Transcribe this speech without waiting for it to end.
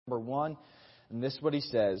Number 1, and this is what he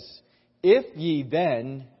says. If ye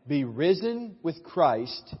then be risen with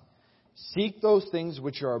Christ, seek those things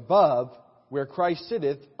which are above, where Christ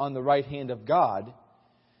sitteth on the right hand of God.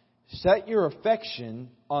 Set your affection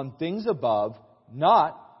on things above,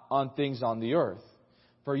 not on things on the earth.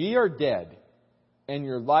 For ye are dead, and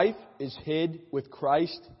your life is hid with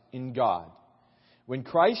Christ in God. When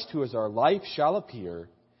Christ, who is our life, shall appear,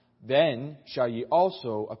 then shall ye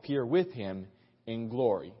also appear with Him in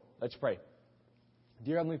glory. Let's pray.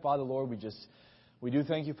 Dear Heavenly Father, Lord, we do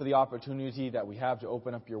thank You for the opportunity that we have to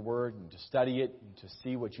open up Your Word and to study it and to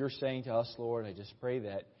see what You're saying to us, Lord. I just pray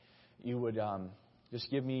that You would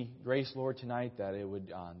just give me grace, Lord, tonight, that it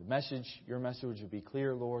would Your message would be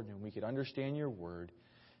clear, Lord, and we could understand Your Word,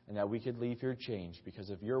 and that we could leave here changed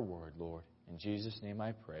because of Your Word, Lord. In Jesus' name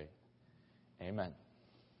I pray. Amen.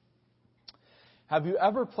 Have you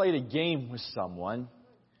ever played a game with someone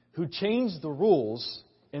who changed the rules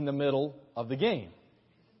in the middle of the game?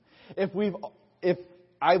 If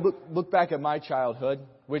I look back at my childhood,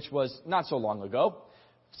 which was not so long ago,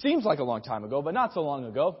 seems like a long time ago, but not so long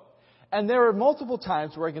ago, and there are multiple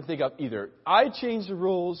times where I can think of either I changed the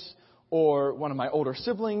rules or one of my older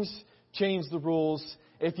siblings changed the rules.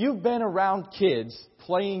 If you've been around kids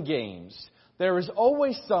playing games, there is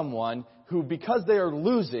always someone who, because they are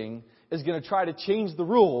losing, is going to try to change the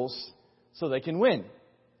rules so they can win.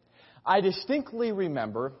 I distinctly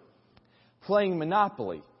remember playing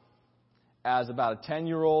Monopoly as about a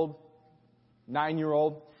 10-year-old,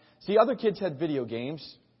 9-year-old. See, other kids had video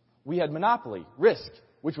games. We had Monopoly, Risk,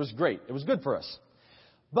 which was great. It was good for us.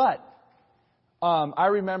 But I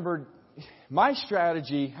remembered my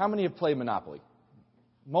strategy. How many have played Monopoly?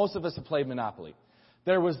 Most of us have played Monopoly.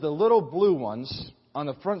 There was the little blue ones on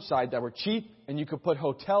the front side that were cheap, and you could put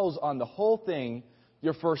hotels on the whole thing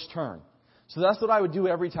your first turn. So that's what I would do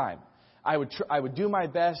every time. I would do my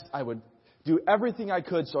best. I would do everything I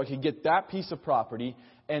could so I could get that piece of property.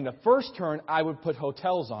 And the first turn, I would put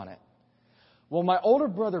hotels on it. Well, my older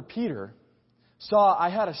brother, Peter, saw I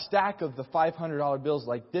had a stack of the $500 bills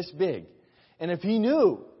like this big. And if he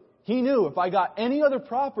knew if I got any other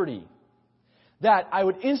property, that I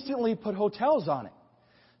would instantly put hotels on it.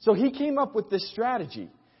 So he came up with this strategy.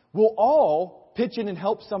 We'll all pitch in and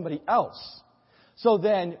help somebody else. So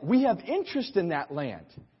then we have interest in that land,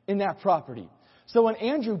 in that property. So when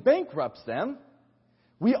Andrew bankrupts them,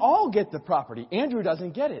 we all get the property. Andrew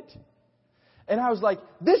doesn't get it. And I was like,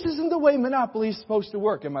 this isn't the way Monopoly is supposed to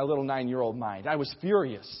work in my little 9-year-old mind. I was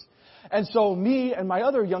furious. And so me and my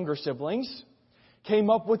other younger siblings came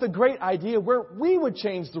up with a great idea where we would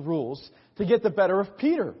change the rules to get the better of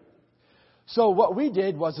Peter. So what we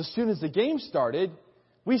did was, as soon as the game started,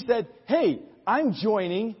 we said, hey, I'm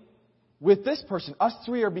joining with this person. Us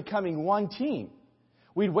three are becoming one team.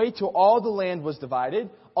 We'd wait till all the land was divided,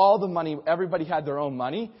 all the money, everybody had their own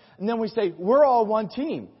money, and then we say, we're all one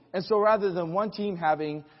team. And so rather than one team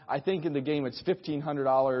having, I think in the game it's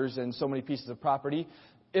 $1,500 and so many pieces of property,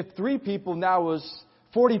 if three people now was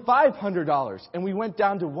 $4,500, and we went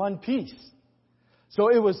down to one piece. So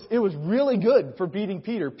it was really good for beating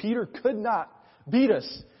Peter. Peter could not beat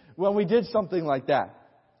us when we did something like that.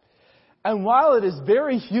 And while it is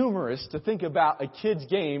very humorous to think about a kid's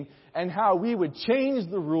game and how we would change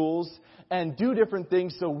the rules and do different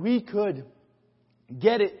things so we could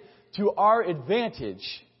get it to our advantage,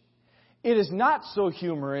 it is not so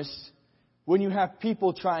humorous when you have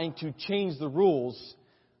people trying to change the rules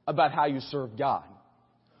about how you serve God,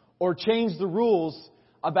 or change the rules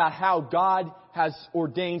about how God has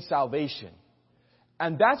ordained salvation.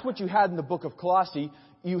 And that's what you had in the book of Colossae.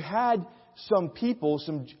 You had some people,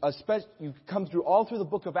 you come through all through the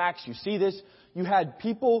book of Acts, you see this. You had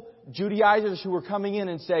people, Judaizers, who were coming in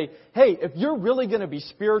and say, hey, if you're really going to be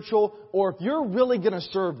spiritual, or if you're really going to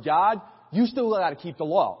serve God, you still got to keep the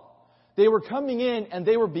law. They were coming in and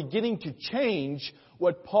they were beginning to change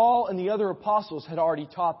what Paul and the other apostles had already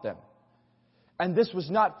taught them. And this was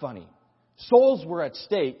not funny. Souls were at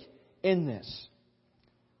stake in this.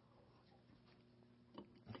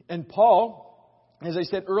 And Paul, as I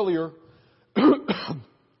said earlier,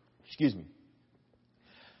 excuse me,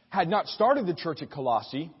 had not started the church at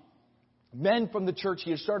Colossae. Men from the church he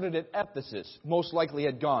had started at Ephesus most likely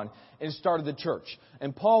had gone and started the church.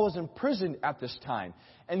 And Paul was imprisoned at this time.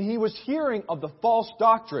 And he was hearing of the false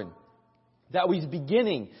doctrine that was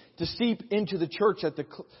beginning to seep into the church at the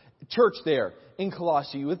church there in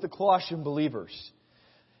Colossae with the Colossian believers.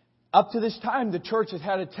 Up to this time, the church had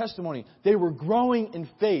had a testimony. They were growing in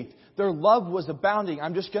faith. Their love was abounding.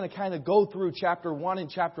 I'm just going to kind of go through chapter 1 and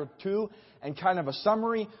chapter 2 and kind of a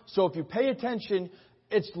summary. So if you pay attention,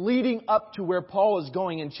 it's leading up to where Paul is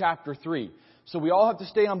going in chapter 3. So we all have to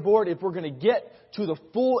stay on board if we're going to get to the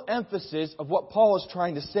full emphasis of what Paul is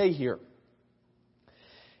trying to say here.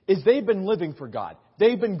 Is they've been living for God.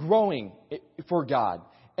 They've been growing for God.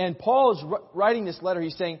 And Paul is writing this letter.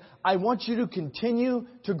 He's saying, I want you to continue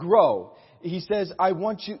to grow. He says,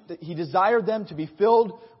 he desired them to be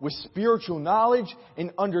filled with spiritual knowledge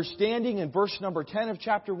and understanding. In verse number 10 of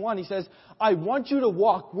chapter 1, he says, I want you to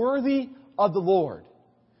walk worthy of the Lord.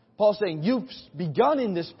 Paul's saying, you've begun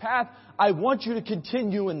in this path. I want you to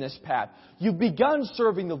continue in this path. You've begun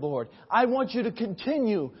serving the Lord. I want you to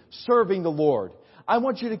continue serving the Lord. I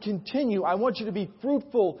want you to continue. I want you to be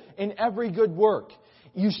fruitful in every good work.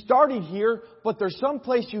 You started here, but there's some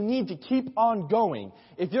place you need to keep on going.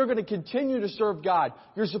 If you're going to continue to serve God,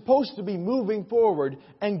 you're supposed to be moving forward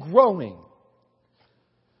and growing.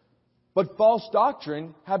 But false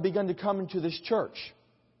doctrine had begun to come into this church.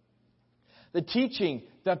 The teaching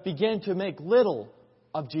that began to make little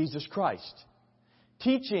of Jesus Christ.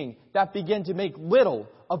 Teaching that began to make little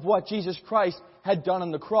of what Jesus Christ had done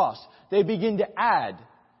on the cross. They begin to add,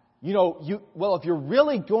 if you're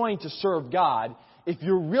really going to serve God, if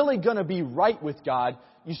you're really going to be right with God,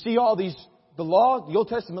 you see all these, the Old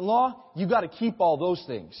Testament law, you got to keep all those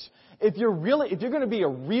things. If you're going to be a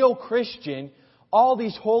real Christian, all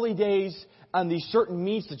these holy days and these certain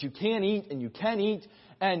meats that you can't eat and you can eat,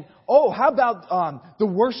 and how about the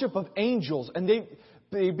worship of angels? And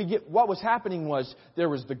what was happening was there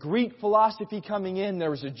was the Greek philosophy coming in,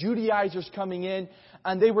 there was the Judaizers coming in,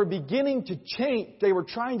 and they were beginning to change. They were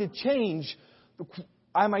trying to change,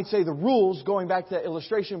 I might say, the rules, going back to that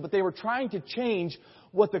illustration, but they were trying to change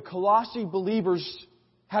what the Colossae believers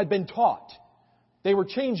had been taught. They were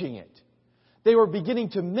changing it. They were beginning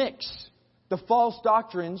to mix the false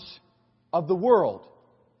doctrines of the world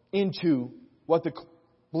into what the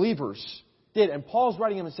believers did. And Paul's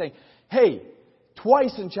writing them and saying, hey,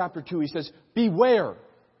 twice in chapter 2 he says, beware.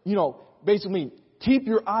 Basically, keep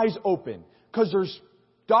your eyes open. Because there's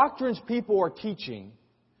doctrines people are teaching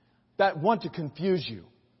that want to confuse you.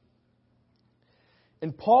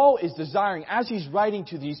 And Paul is desiring, as he's writing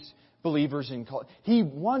to these believers, he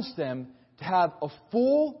wants them to have a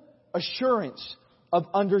full assurance of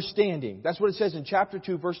understanding. That's what it says in chapter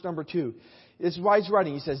 2, verse number 2. This is why he's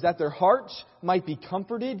writing. He says, that their hearts might be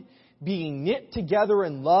comforted, being knit together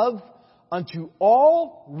in love, unto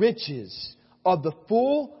all riches of the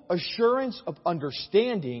full assurance of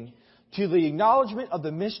understanding, to the acknowledgement of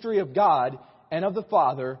the mystery of God and of the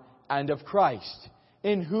Father and of Christ,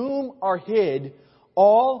 in whom are hid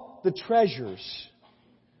all the treasures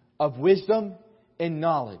of wisdom and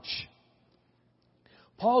knowledge.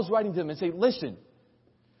 Paul's writing to them and saying, listen,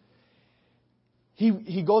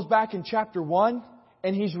 he goes back in chapter 1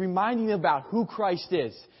 and he's reminding them about who Christ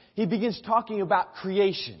is. He begins talking about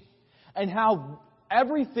creation and how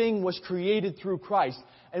everything was created through Christ.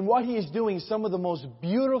 And what he is doing, some of the most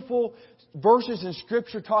beautiful verses in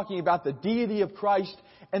Scripture talking about the deity of Christ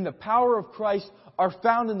and the power of Christ are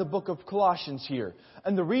found in the book of Colossians here.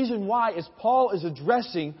 And the reason why is Paul is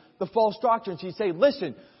addressing the false doctrines. He's saying,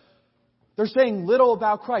 listen, they're saying little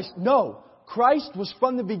about Christ. No, Christ was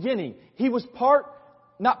from the beginning. He was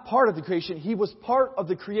not part of the creation. He was part of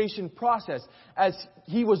the creation process as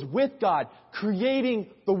he was with God creating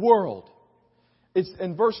the world. It's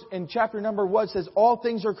in chapter number 1 says, all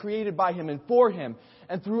things are created by him and for him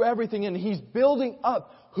and through everything. And he's building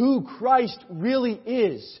up who Christ really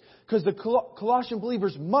is. Because the Colossian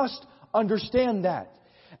believers must understand that.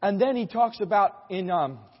 And then he talks about in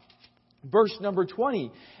verse number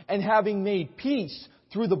 20, and having made peace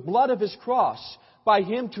through the blood of his cross, by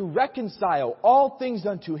him to reconcile all things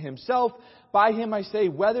unto himself. By him I say,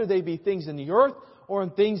 whether they be things in the earth or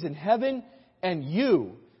in things in heaven, and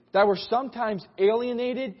you that were sometimes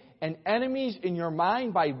alienated and enemies in your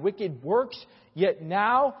mind by wicked works, yet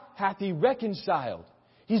now hath he reconciled.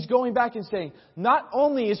 He's going back and saying, not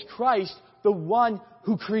only is Christ the one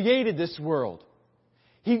who created this world,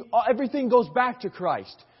 everything goes back to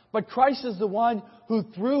Christ. But Christ is the one who,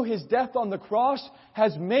 through his death on the cross,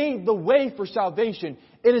 has made the way for salvation.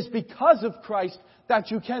 It is because of Christ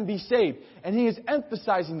that you can be saved. And he is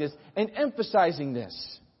emphasizing this and emphasizing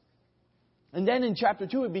this. And then in chapter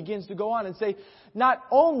 2, it begins to go on and say, not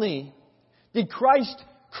only did Christ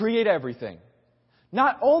create everything,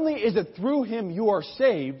 not only is it through him you are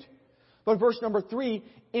saved, but verse number 3,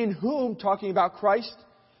 in whom, talking about Christ,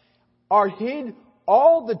 are hid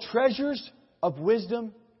all the treasures of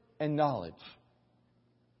wisdom and knowledge.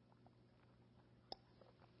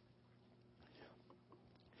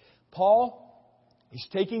 Paul is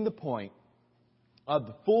taking the point of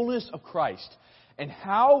the fullness of Christ and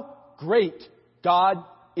how great God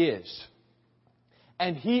is.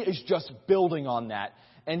 And he is just building on that.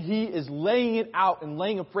 And he is laying it out and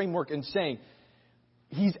laying a framework and saying,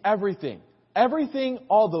 He's everything. Everything,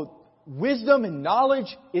 all the wisdom and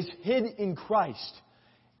knowledge is hid in Christ.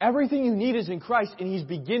 Everything you need is in Christ. And He's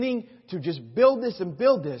beginning to just build this and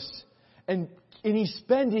build this. And He's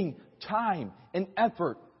spending time and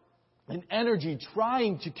effort and energy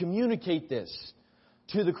trying to communicate this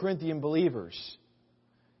to the Corinthian believers.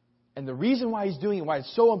 And the reason why He's doing it, why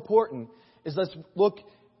it's so important, is let's look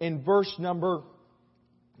in verse number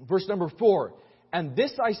 4. And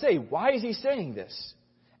this I say, why is He saying this?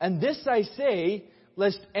 And this I say,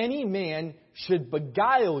 lest any man should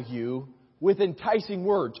beguile you with enticing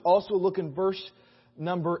words. Also look in verse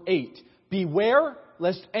number 8. Beware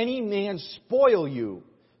lest any man spoil you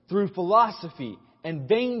through philosophy and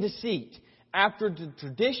vain deceit, after the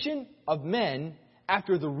tradition of men,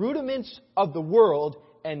 after the rudiments of the world,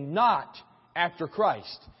 and not after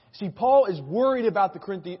Christ. See, Paul is worried about the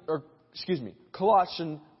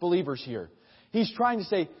Colossian believers here. He's trying to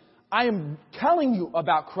say, I am telling you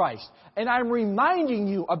about Christ, and I'm reminding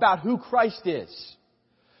you about who Christ is.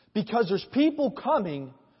 Because there's people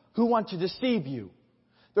coming who want to deceive you.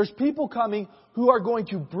 There's people coming who are going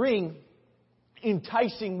to bring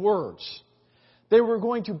enticing words. They were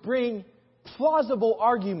going to bring plausible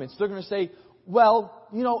arguments. They're going to say, well,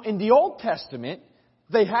 in the Old Testament,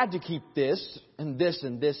 they had to keep this and this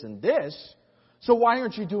and this and this. So why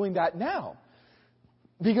aren't you doing that now?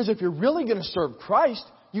 Because if you're really going to serve Christ,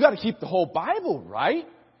 you got to keep the whole Bible, right?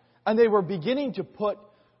 And they were beginning to put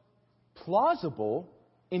plausible,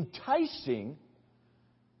 enticing,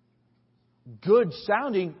 good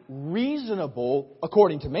sounding, reasonable,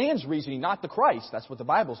 according to man's reasoning, not the Christ, that's what the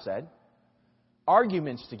Bible said,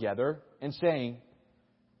 arguments together and saying,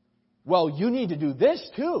 well, you need to do this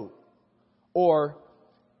too. Or,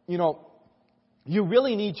 you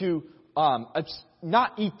really need to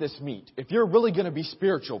not eat this meat. If you're really going to be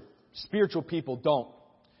spiritual people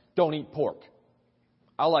don't eat pork.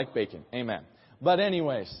 I like bacon. Amen. But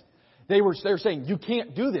anyways, they were saying, you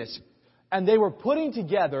can't do this. And they were putting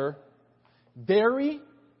together very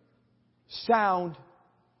sound,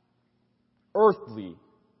 earthly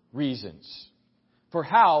reasons for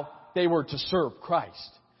how they were to serve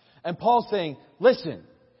Christ. And Paul's saying, listen,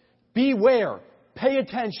 beware, pay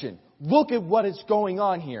attention, look at what is going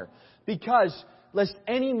on here. Because lest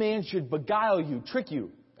any man should beguile you, trick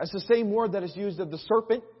you. That's the same word that is used of the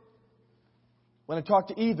serpent when I talked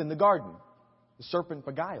to Eve in the garden. The serpent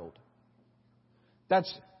beguiled.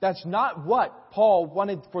 That's not what Paul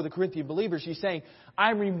wanted for the Corinthian believers. He's saying,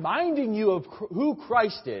 I'm reminding you of who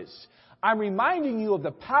Christ is. I'm reminding you of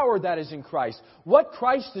the power that is in Christ. What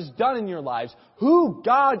Christ has done in your lives. Who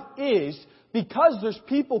God is. Because there's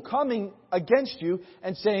people coming against you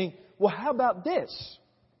and saying, well, how about this?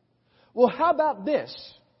 Well, how about this?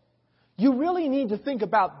 You really need to think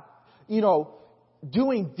about,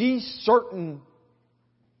 doing these certain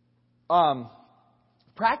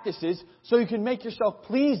practices so you can make yourself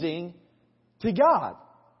pleasing to God.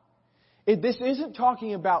 This isn't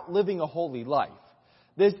talking about living a holy life.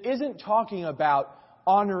 This isn't talking about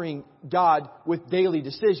honoring God with daily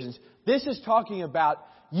decisions. This is talking about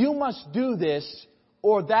you must do this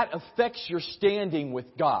or that affects your standing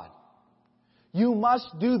with God. You must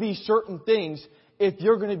do these certain things if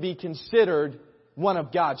you're going to be considered one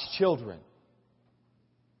of God's children.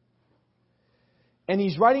 And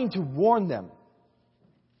he's writing to warn them.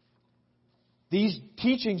 These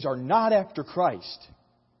teachings are not after Christ.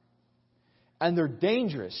 And they're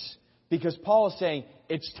dangerous because Paul is saying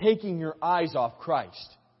it's taking your eyes off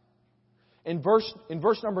Christ. In verse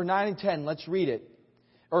number 9 and 10, let's read it.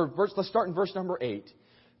 Let's start in verse number 8.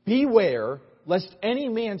 Beware lest any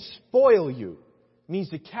man spoil you. Means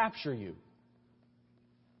to capture you.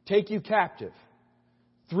 Take you captive.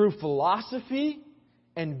 Through philosophy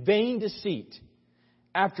and vain deceit.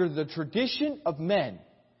 After the tradition of men.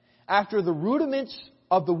 After the rudiments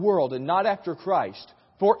of the world and not after Christ.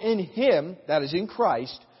 For in Him, that is in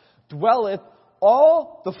Christ, dwelleth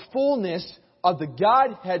all the fullness of the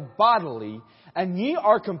Godhead bodily, and ye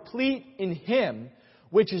are complete in Him,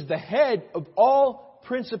 which is the head of all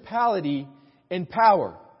principality and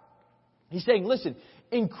power. He's saying, listen,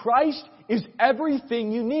 in Christ is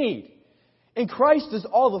everything you need. In Christ is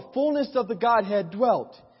all the fullness of the Godhead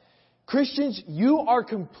dwelt. Christians, you are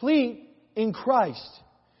complete in Christ.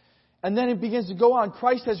 And then it begins to go on.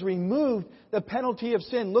 Christ has removed the penalty of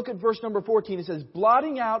sin. Look at verse number 14. It says,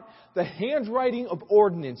 blotting out the handwriting of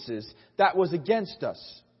ordinances that was against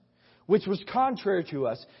us, which was contrary to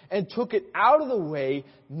us, and took it out of the way,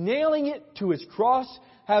 nailing it to His cross,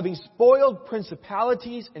 having spoiled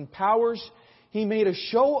principalities and powers. He made a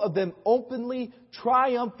show of them openly,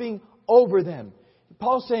 triumphing over them.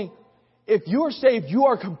 Paul's saying, if you are saved, you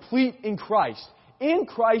are complete in Christ. In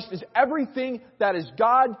Christ is everything that is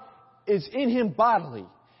God is in Him bodily.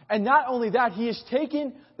 And not only that, He has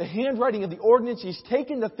taken the handwriting of the ordinance. He's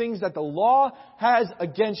taken the things that the law has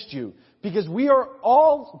against you. Because we are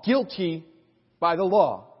all guilty by the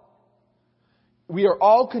law. We are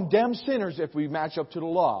all condemned sinners if we match up to the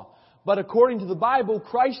law. But according to the Bible,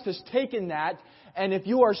 Christ has taken that, and if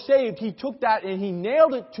you are saved, He took that and He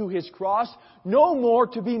nailed it to His cross, no more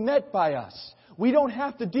to be met by us. We don't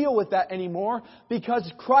have to deal with that anymore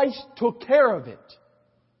because Christ took care of it.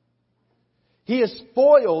 He has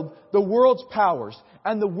spoiled the world's powers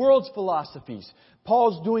and the world's philosophies.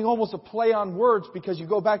 Paul's doing almost a play on words because you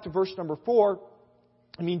go back to verse number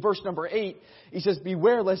 8, he says,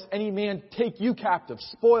 beware lest any man take you captive,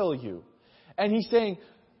 spoil you. And he's saying,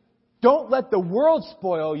 don't let the world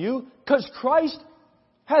spoil you, because Christ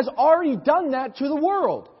has already done that to the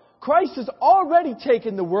world. Christ has already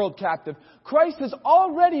taken the world captive. Christ has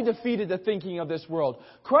already defeated the thinking of this world.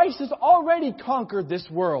 Christ has already conquered this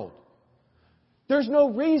world. There's no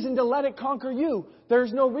reason to let it conquer you.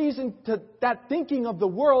 There's no reason that thinking of the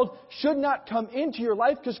world should not come into your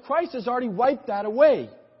life because Christ has already wiped that away.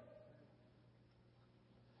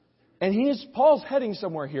 And Paul's heading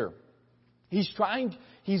somewhere here.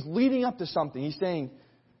 He's leading up to something. He's saying,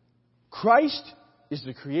 Christ is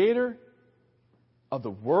the creator of the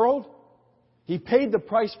world. He paid the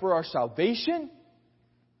price for our salvation.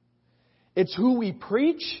 It's who we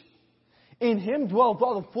preach. In Him dwelleth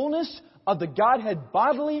all the fullness of the Godhead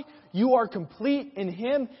bodily. You are complete in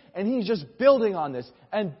Him. And He's just building on this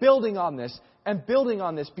and building on this and building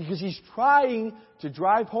on this because He's trying to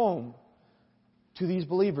drive home to these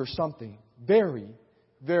believers something very,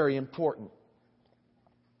 very important.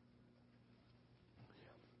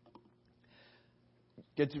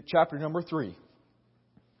 Get to chapter number 3.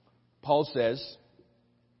 Paul says,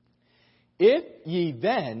 if ye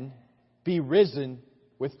then be risen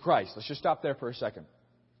with Christ. Let's just stop there for a second.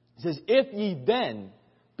 He says, if ye then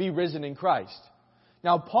be risen in Christ.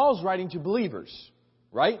 Now, Paul's writing to believers,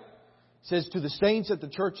 right? He says to the saints at the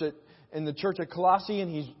church in the church at Colossae,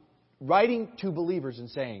 and he's writing to believers and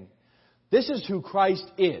saying, this is who Christ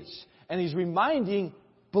is. And he's reminding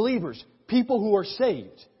believers, people who are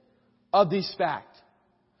saved, of this fact.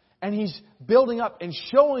 And he's building up and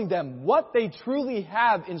showing them what they truly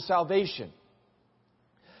have in salvation.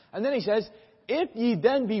 And then he says, if ye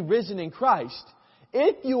then be risen in Christ,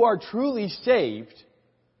 if you are truly saved,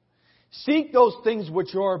 seek those things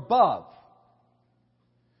which are above,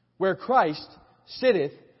 where Christ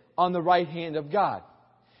sitteth on the right hand of God.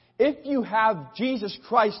 If you have Jesus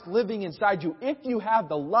Christ living inside you, if you have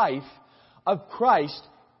the life of Christ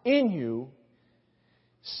in you,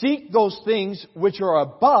 seek those things which are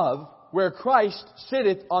above, where Christ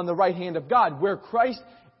sitteth on the right hand of God. Where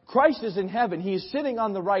Christ is in heaven. He is sitting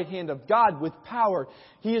on the right hand of God with power.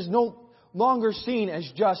 He is no longer seen as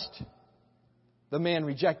just the man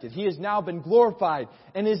rejected. He has now been glorified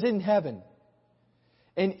and is in heaven.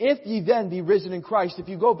 And if ye then be risen in Christ, if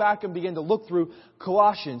you go back and begin to look through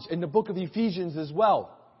Colossians and the book of Ephesians as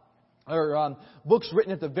well, or books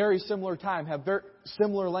written at the very similar time, have very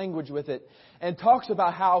similar language with it, and talks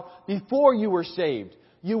about how before you were saved,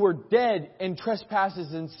 you were dead in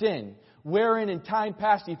trespasses and sin, wherein in time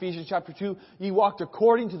past, Ephesians chapter 2, ye walked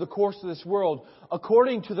according to the course of this world,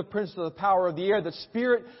 according to the prince of the power of the air, the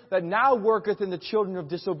spirit that now worketh in the children of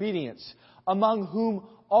disobedience, among whom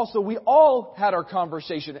also we all had our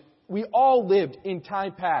conversation. We all lived in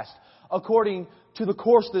time past, according to the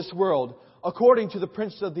course of this world, according to the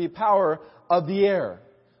prince of the power of the air,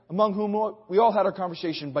 among whom we all had our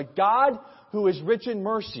conversation. But God, who is rich in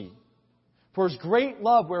mercy, for His great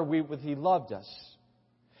love wherewith He loved us.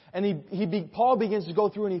 And Paul begins to go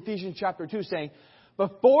through in Ephesians chapter 2 saying,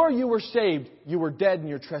 before you were saved, you were dead in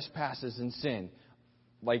your trespasses and sin,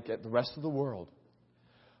 like the rest of the world.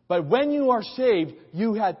 But when you are saved,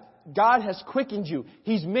 God has quickened you.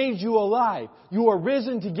 He's made you alive. You are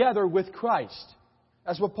risen together with Christ.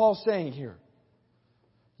 That's what Paul's saying here.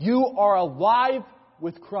 You are alive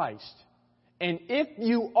with Christ. And if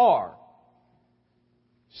you are,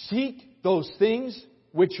 seek those things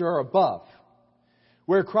which are above,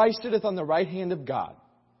 where Christ sitteth on the right hand of God.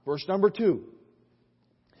 Verse number 2.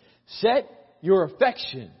 Set your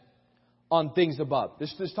affection on things above.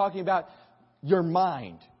 This is talking about your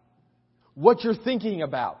mind. What you're thinking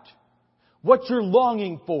about. What you're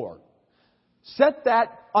longing for. Set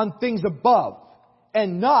that on things above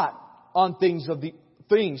and not on things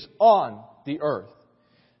on the earth.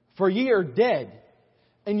 For ye are dead,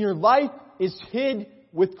 and your life is hid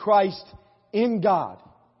with Christ in God.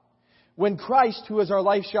 When Christ, who is our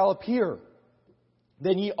life, shall appear,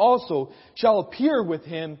 then ye also shall appear with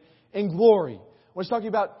Him in glory. When he's talking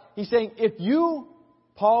about, he's saying, if you,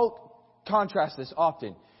 Paul contrasts this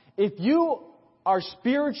often, if you are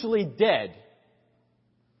spiritually dead,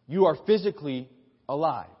 you are physically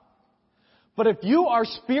alive. But if you are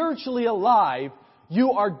spiritually alive,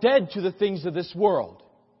 you are dead to the things of this world.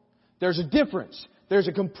 There's a difference. There's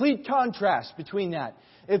a complete contrast between that.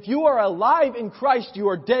 If you are alive in Christ, you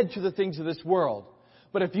are dead to the things of this world.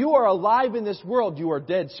 But if you are alive in this world, you are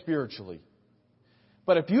dead spiritually.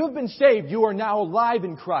 But if you have been saved, you are now alive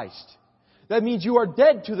in Christ. That means you are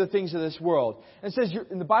dead to the things of this world. And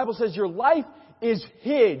the Bible says your life is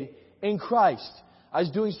hid in Christ. I was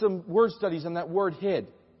doing some word studies on that word hid.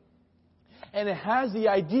 And it has the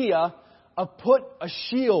idea of put a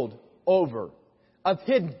shield over, of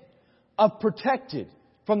hidden, of protected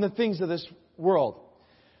from the things of this world.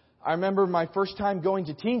 I remember my first time going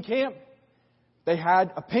to teen camp. They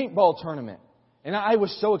had a paintball tournament. And I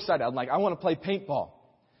was so excited. I'm like, I want to play paintball.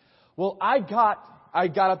 Well, I got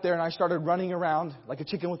up there and I started running around like a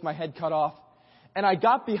chicken with my head cut off. And I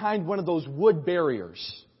got behind one of those wood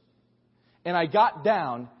barriers. And I got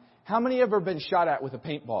down. How many have ever been shot at with a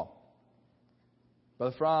paintball?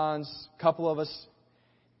 Brother Franz, a couple of us.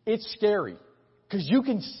 It's scary. Because you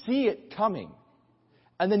can see it coming.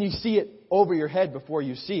 And then you see it over your head before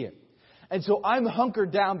you see it. And so I'm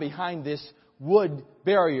hunkered down behind this wood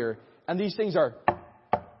barrier. And these things are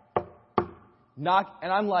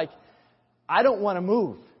and I'm like, I don't want to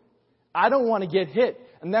move. I don't want to get hit.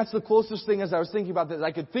 And that's the closest thing as I was thinking about this.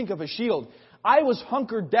 I could think of a shield. I was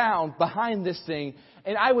hunkered down behind this thing.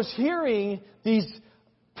 And I was hearing these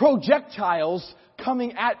projectiles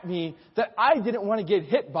coming at me that I didn't want to get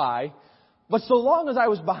hit by. But so long as I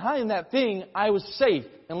was behind that thing, I was safe.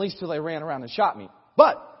 At least till they ran around and shot me.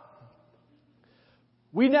 But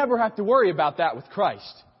we never have to worry about that with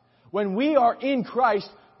Christ. When we are in Christ,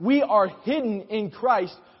 we are hidden in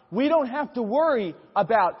Christ. We don't have to worry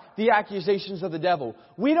about the accusations of the devil.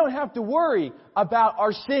 We don't have to worry about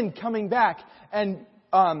our sin coming back and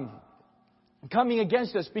coming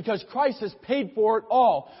against us because Christ has paid for it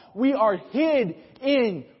all. We are hid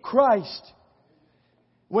in Christ.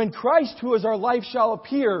 When Christ, who is our life, shall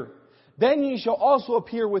appear, then ye shall also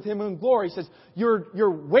appear with Him in glory. He says,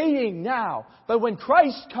 you're waiting now. But when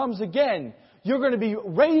Christ comes again, you're going to be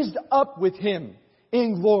raised up with Him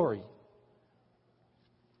in glory.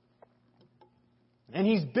 And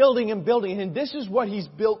He's building and building. And this is what He's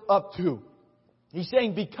built up to. He's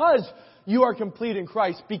saying, because you are complete in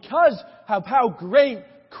Christ, because of how great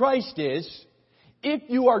Christ is, if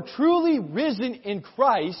you are truly risen in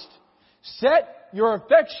Christ, set your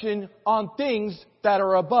affection on things that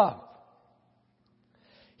are above.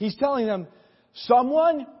 He's telling them,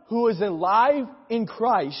 someone who is alive in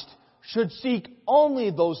Christ should seek only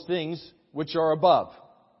those things which are above.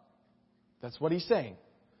 That's what He's saying.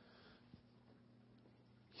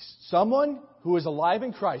 Someone who is alive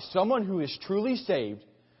in Christ, someone who is truly saved,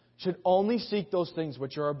 should only seek those things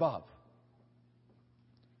which are above.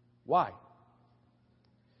 Why?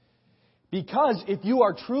 Because if you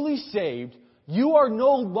are truly saved, you are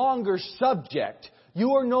no longer subject.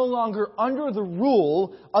 You are no longer under the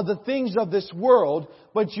rule of the things of this world,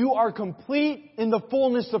 but you are complete in the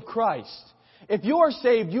fullness of Christ. If you are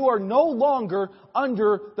saved, you are no longer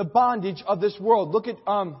under the bondage of this world. Look at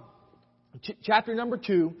chapter number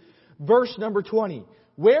 2, verse number 20.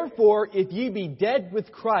 Wherefore, if ye be dead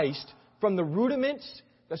with Christ from the rudiments,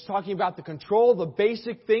 that's talking about the control, the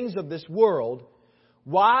basic things of this world,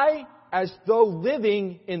 why, as though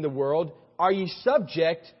living in the world, are ye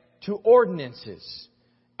subject to ordinances?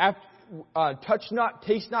 Touch not,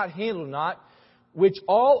 taste not, handle not, which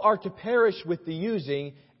all are to perish with the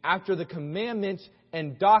using after the commandments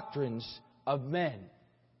and doctrines of men.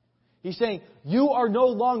 He's saying, you are no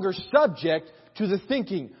longer subject to the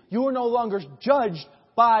thinking. You are no longer judged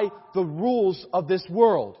by the rules of this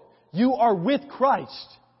world. You are with Christ.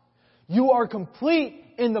 You are complete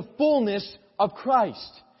in the fullness of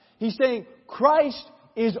Christ. He's saying, Christ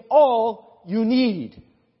is all you need.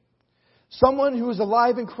 Someone who is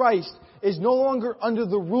alive in Christ is no longer under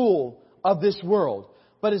the rule of this world,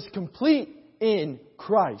 but is complete in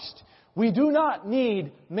Christ. We do not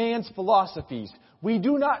need man's philosophies. We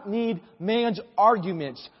do not need man's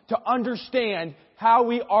arguments to understand how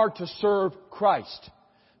we are to serve Christ.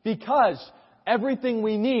 Because everything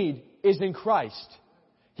we need is in Christ.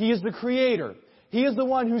 He is the Creator. He is the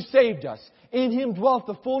one who saved us. In Him dwelt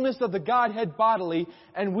the fullness of the Godhead bodily,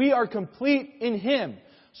 and we are complete in Him.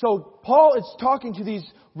 So Paul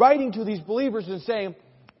is writing to these believers and saying,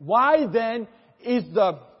 why then is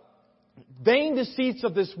the vain deceits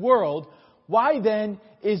of this world, why then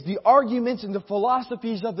is the arguments and the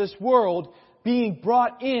philosophies of this world being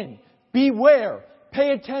brought in? Beware,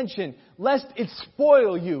 pay attention, lest it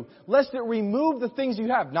spoil you, lest it remove the things you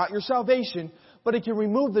have, not your salvation, but it can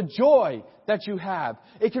remove the joy that you have.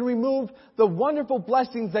 It can remove the wonderful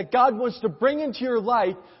blessings that God wants to bring into your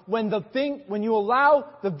life when you allow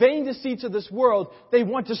the vain deceits of this world, they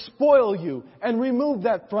want to spoil you and remove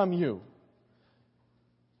that from you.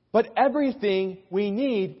 But everything we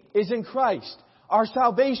need is in Christ. Our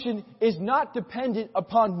salvation is not dependent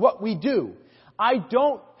upon what we do. I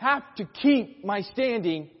don't have to keep my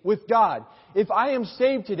standing with God. If I am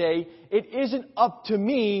saved today, it isn't up to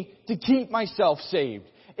me to keep myself saved.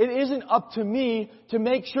 It isn't up to me to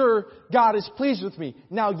make sure God is pleased with me.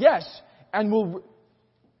 Now, yes,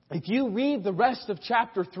 if you read the rest of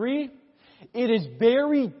chapter 3, it is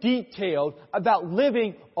very detailed about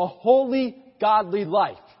living a holy, godly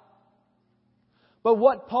life. But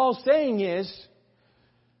what Paul's saying is,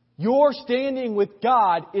 your standing with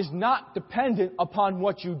God is not dependent upon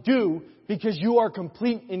what you do because you are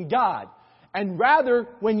complete in God. And rather,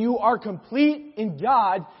 when you are complete in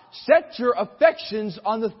God, set your affections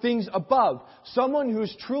on the things above. Someone who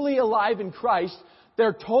is truly alive in Christ,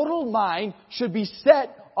 their total mind should be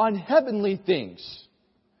set on heavenly things.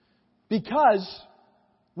 Because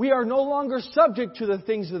we are no longer subject to the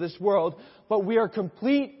things of this world, but we are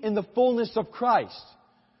complete in the fullness of Christ.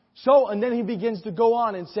 So, and then he begins to go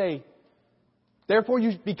on and say, therefore,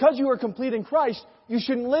 because you are complete in Christ, you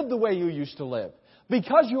shouldn't live the way you used to live.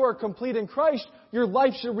 Because you are complete in Christ, your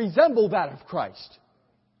life should resemble that of Christ.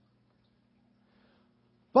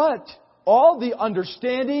 But all the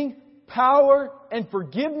understanding, power, and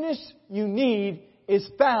forgiveness you need is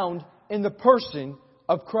found in the person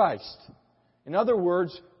of Christ. In other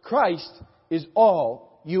words, Christ is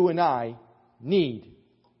all you and I need.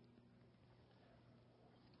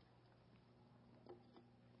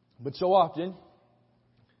 But so often,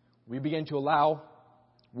 we begin to allow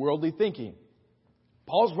worldly thinking.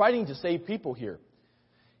 Paul's writing to save people here.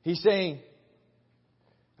 He's saying,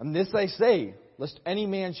 and this I say, lest any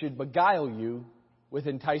man should beguile you with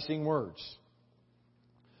enticing words.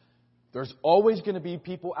 There's always going to be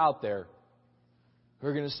people out there who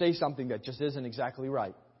are going to say something that just isn't exactly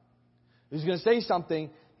right. Who's going to say something,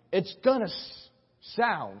 it's going to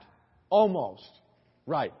sound almost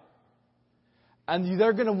right. And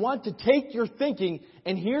they're going to want to take your thinking,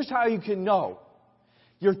 and here's how you can know.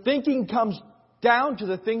 Your thinking comes down to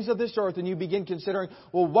the things of this earth, and you begin considering,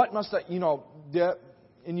 well, what must I,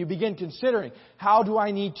 and you begin considering, how do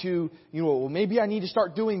I need to, well, maybe I need to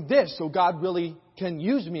start doing this so God really can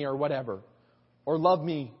use me or whatever, or love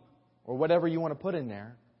me, or whatever you want to put in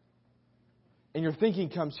there. And your thinking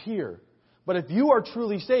comes here. But if you are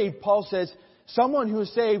truly saved, Paul says, someone who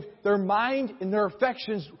is saved, their mind and their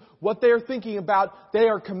affections, what they are thinking about, they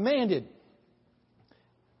are commanded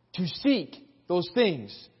to seek those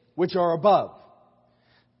things which are above.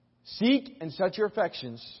 Seek and set your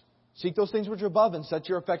affections. Seek those things which are above and set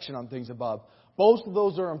your affection on things above. Both of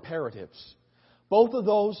those are imperatives. Both of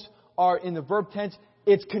those are in the verb tense.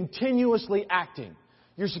 It's continuously acting.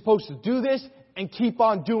 You're supposed to do this and keep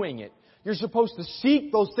on doing it. You're supposed to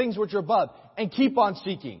seek those things which are above and keep on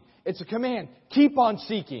seeking. It's a command. Keep on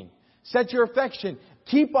seeking. Set your affection.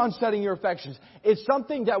 Keep on setting your affections. It's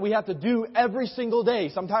something that we have to do every single day,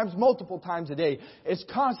 sometimes multiple times a day. It's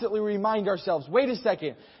constantly remind ourselves, wait a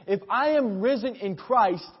second, if I am risen in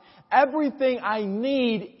Christ, everything I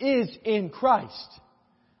need is in Christ.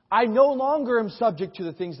 I no longer am subject to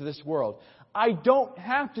the things of this world. I don't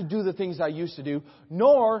have to do the things I used to do,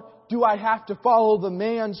 nor do I have to follow the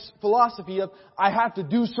man's philosophy of I have to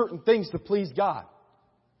do certain things to please God.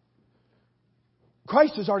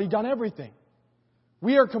 Christ has already done everything.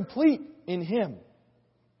 We are complete in Him.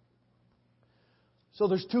 So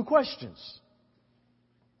there's two questions.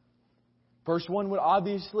 First one would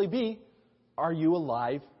obviously be, are you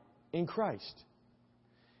alive in Christ?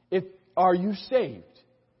 Are you saved?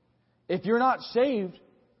 If you're not saved,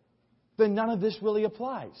 then none of this really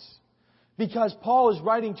applies. Because Paul is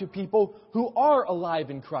writing to people who are alive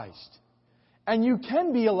in Christ. And you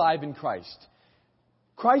can be alive in Christ.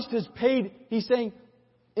 Christ has paid, he's saying,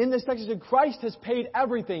 in this text, he said, Christ has paid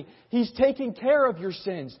everything. He's taken care of your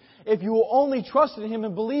sins. If you will only trust in Him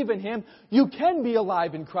and believe in Him, you can be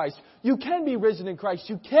alive in Christ. You can be risen in Christ.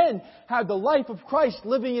 You can have the life of Christ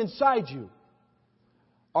living inside you.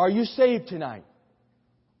 Are you saved tonight?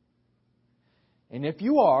 And if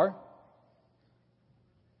you are,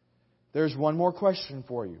 there's one more question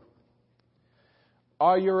for you.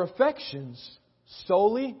 Are your affections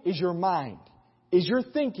solely, is your mind, is your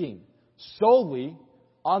thinking solely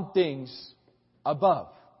on things above?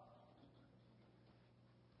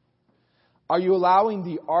 Are you allowing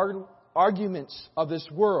the arguments of this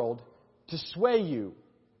world to sway you?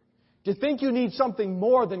 To think you need something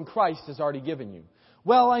more than Christ has already given you?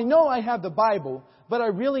 Well, I know I have the Bible, but I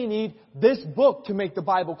really need this book to make the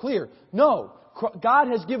Bible clear. No. God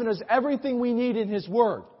has given us everything we need in His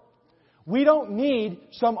Word. We don't need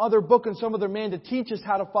some other book and some other man to teach us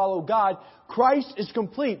how to follow God. Christ is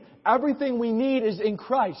complete. Everything we need is in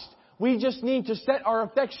Christ. We just need to set our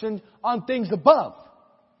affection on things above.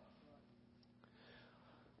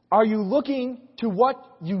 Are you looking to what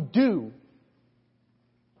you do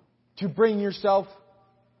to bring yourself,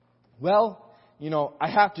 I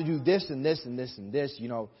have to do this and this and this and this.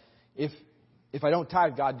 If I don't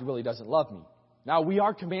tithe, God really doesn't love me. Now, we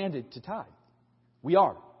are commanded to tithe. We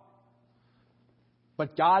are.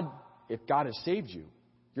 But if God has saved you,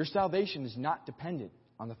 your salvation is not dependent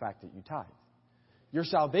on the fact that you tithe. Your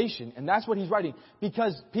salvation, and that's what he's writing,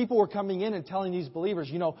 because people were coming in and telling these believers,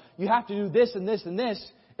 you have to do this and this and this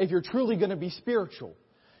if you're truly going to be spiritual.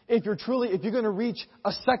 If you're going to reach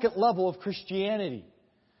a second level of Christianity.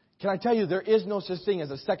 Can I tell you, there is no such thing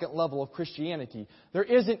as a second level of Christianity. There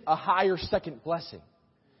isn't a higher second blessing.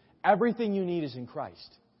 Everything you need is in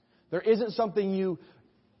Christ. There isn't something you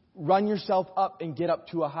run yourself up and get up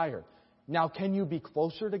to a higher. Now, can you be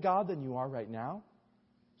closer to God than you are right now?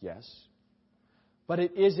 Yes. But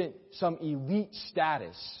it isn't some elite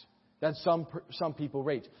status that some people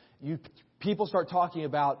rate. People start talking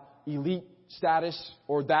about elite status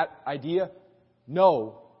or that idea.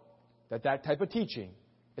 Know that type of teaching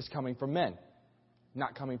is coming from men,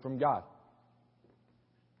 not coming from God.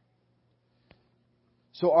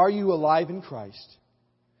 So are you alive in Christ?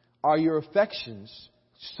 Are your affections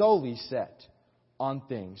solely set on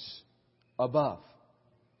things above?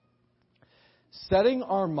 Setting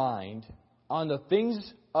our mind on the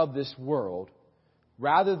things of this world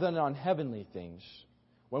rather than on heavenly things.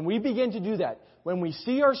 When we begin to do that, when we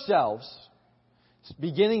see ourselves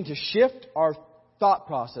beginning to shift our thought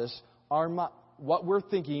process, what we're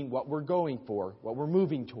thinking, what we're going for, what we're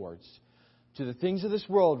moving towards, to the things of this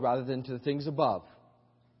world rather than to the things above,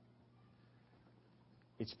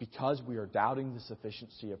 it's because we are doubting the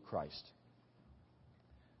sufficiency of Christ.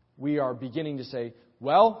 We are beginning to say,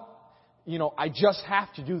 I just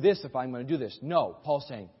have to do this if I'm going to do this. No, Paul's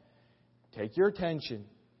saying, take your attention,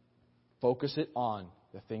 focus it on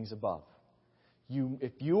the things above.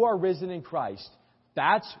 If you are risen in Christ,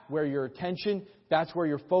 that's where your attention, that's where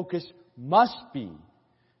your focus must be.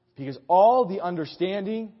 Because all the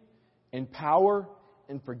understanding and power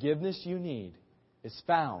and forgiveness you need is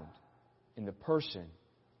found in the person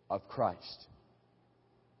of Christ.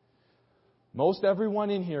 Most everyone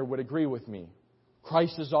in here would agree with me.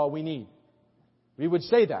 Christ is all we need. We would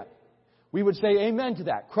say that. We would say amen to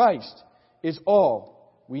that. Christ is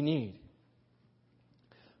all we need.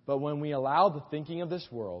 But when we allow the thinking of this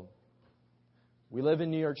world, we live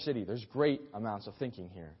in New York City. There's great amounts of thinking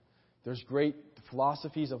here. There's great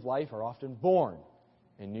philosophies of life are often born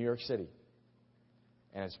in New York City.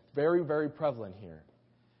 And it's very, very prevalent here.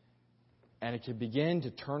 And it can begin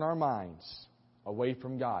to turn our minds away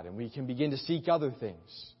from God. And we can begin to seek other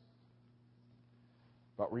things.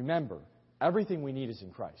 But remember, everything we need is in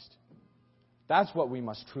Christ. That's what we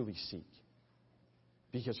must truly seek.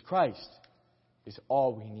 Because Christ is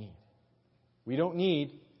all we need. We don't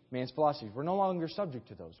need man's philosophies. We're no longer subject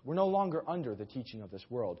to those. We're no longer under the teaching of this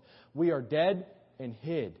world. We are dead and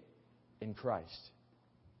hid in Christ.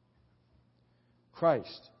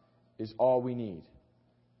 Christ is all we need.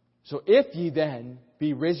 So if ye then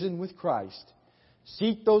be risen with Christ,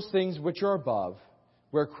 seek those things which are above,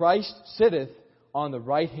 where Christ sitteth on the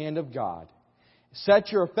right hand of God.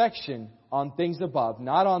 Set your affection on things above,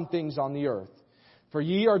 not on things on the earth. For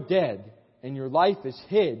ye are dead, and your life is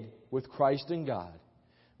hid with Christ in God.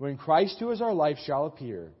 When Christ, who is our life, shall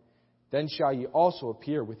appear, then shall ye also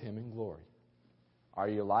appear with Him in glory. Are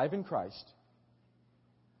you alive in Christ?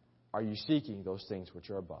 Are you seeking those things which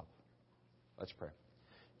are above? Let's pray.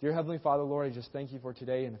 Dear Heavenly Father, Lord, I just thank You for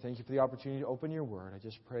today, and I thank You for the opportunity to open Your Word. I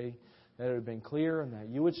just pray that it would have been clear and that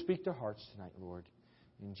You would speak to hearts tonight, Lord.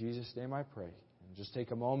 In Jesus' name I pray. And just take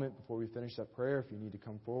a moment before we finish that prayer. If you need to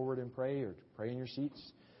come forward and pray or to pray in your seats,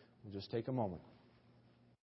 we'll just take a moment.